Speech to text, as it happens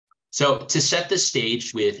So to set the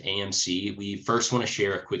stage with AMC, we first want to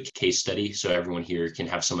share a quick case study so everyone here can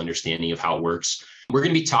have some understanding of how it works. We're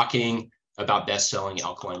going to be talking about best-selling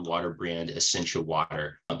alkaline water brand Essentia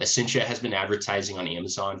Water. Essentia has been advertising on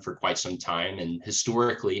Amazon for quite some time and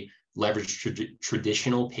historically leveraged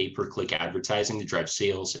traditional pay-per-click advertising to drive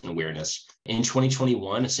sales and awareness. In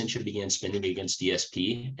 2021, Essentia began spending against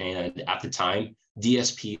DSP, and at the time,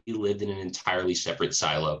 DSP lived in an entirely separate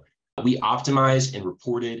silo. We optimized and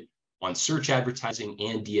reported on search advertising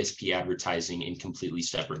and DSP advertising in completely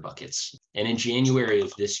separate buckets. And in January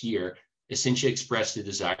of this year, Essentia expressed a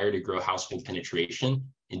desire to grow household penetration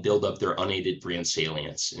and build up their unaided brand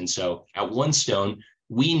salience. And so at One Stone,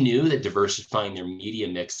 we knew that diversifying their media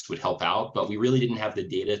mix would help out, but we really didn't have the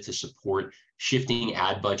data to support shifting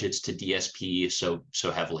ad budgets to DSP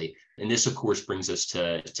so heavily. And this, of course, brings us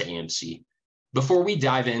to AMC. Before we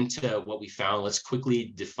dive into what we found, let's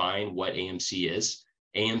quickly define what AMC is.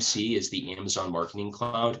 AMC is the Amazon Marketing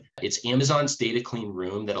Cloud. It's Amazon's data clean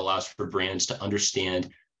room that allows for brands to understand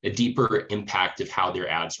a deeper impact of how their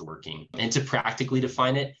ads are working. And to practically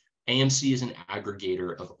define it, AMC is an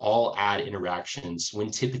aggregator of all ad interactions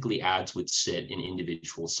when typically ads would sit in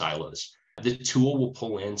individual silos. The tool will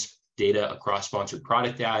pull in data across sponsored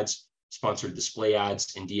product ads, sponsored display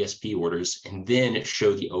ads, and DSP orders, and then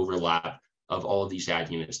show the overlap of all of these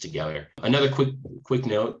ad units together. Another quick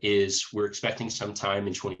note is we're expecting sometime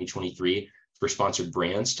in 2023 for sponsored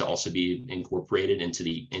brands to also be incorporated into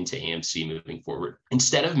AMC moving forward.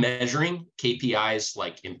 Instead of measuring KPIs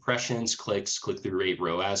like impressions, clicks, click-through rate,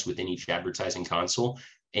 ROAS within each advertising console,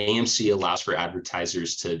 AMC allows for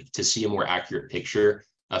advertisers to see a more accurate picture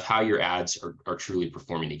of how your ads are truly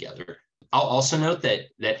performing together. I'll also note that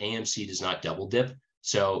AMC does not double dip.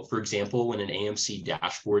 So for example, when an AMC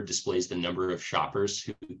dashboard displays the number of shoppers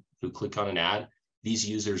who click on an ad, these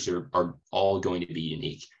users are all going to be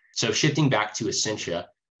unique. So shifting back to Essentia,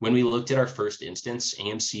 when we looked at our first instance,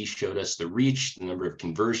 AMC showed us the reach, the number of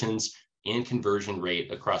conversions, and conversion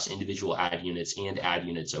rate across individual ad units and ad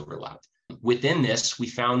units overlapped. Within this, we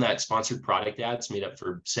found that sponsored product ads made up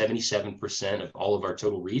for 77% of all of our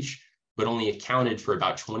total reach, but only accounted for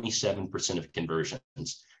about 27% of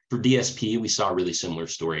conversions. For DSP, we saw a really similar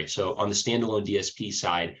story. So on the standalone DSP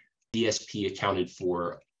side, DSP accounted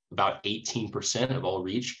for about 18% of all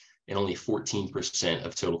reach and only 14%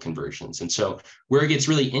 of total conversions. And so where it gets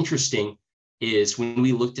really interesting is when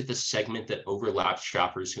we looked at the segment that overlapped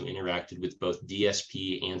shoppers who interacted with both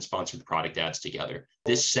DSP and sponsored product ads together.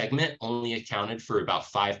 This segment only accounted for about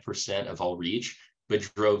 5% of all reach, but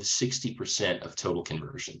drove 60% of total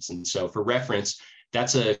conversions. And so for reference,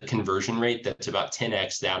 that's a conversion rate that's about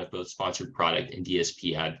 10x that of both sponsored product and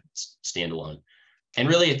DSP ads standalone. And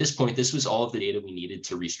really at this point, this was all of the data we needed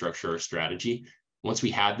to restructure our strategy. Once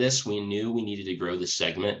we had this, we knew we needed to grow this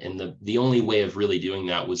segment. And the only way of really doing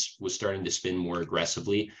that was starting to spend more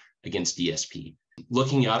aggressively against DSP.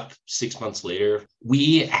 Looking up 6 months later,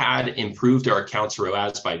 we had improved our accounts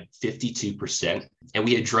ROAS by 52%, and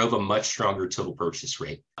we had drove a much stronger total purchase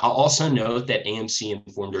rate. I'll also note that AMC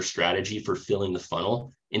informed our strategy for filling the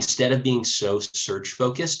funnel. Instead of being so search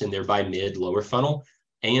focused and thereby lower funnel,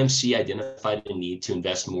 AMC identified a need to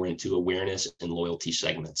invest more into awareness and loyalty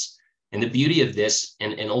segments. And the beauty of this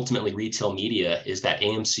and ultimately retail media is that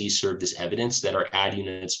AMC served as evidence that our ad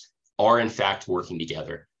units are in fact working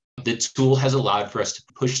together. The tool has allowed for us to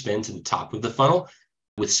push spend to the top of the funnel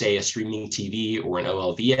with, say, a streaming TV or an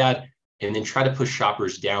OLV ad, and then try to push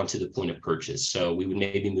shoppers down to the point of purchase. So we would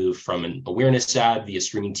maybe move from an awareness ad via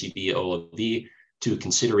streaming TV, OLV, to a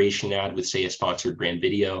consideration ad with, say, a sponsored brand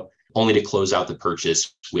video, only to close out the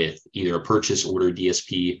purchase with either a purchase order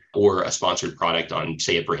DSP or a sponsored product on,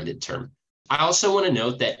 say, a branded term. I also want to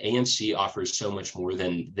note that AMC offers so much more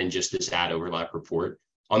than just this ad overlap report.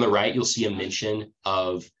 On the right, you'll see a mention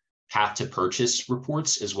of path to purchase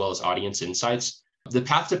reports as well as audience insights. The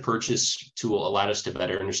path to purchase tool allowed us to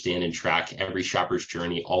better understand and track every shopper's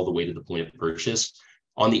journey all the way to the point of purchase.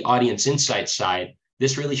 On the audience insights side,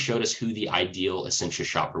 this really showed us who the ideal Essentia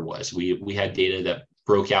shopper was. We had data that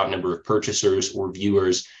broke out number of purchasers or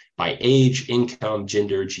viewers by age, income,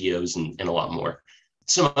 gender, geos, and a lot more.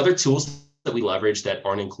 Some other tools that we leverage that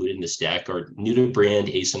aren't included in this deck are new to brand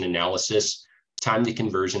ASIN analysis, time to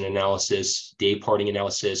conversion analysis, day parting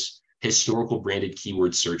analysis, historical branded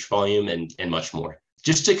keyword search volume, and much more.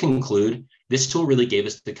 Just to conclude, this tool really gave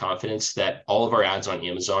us the confidence that all of our ads on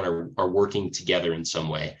Amazon are working together in some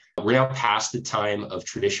way. We're now past the time of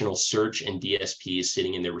traditional search and DSPs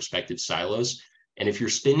sitting in their respective silos. And if you're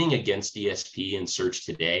spending against DSP and search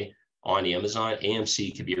today on Amazon,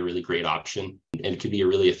 AMC could be a really great option, and it could be a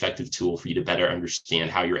really effective tool for you to better understand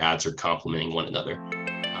how your ads are complementing one another.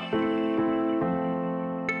 you.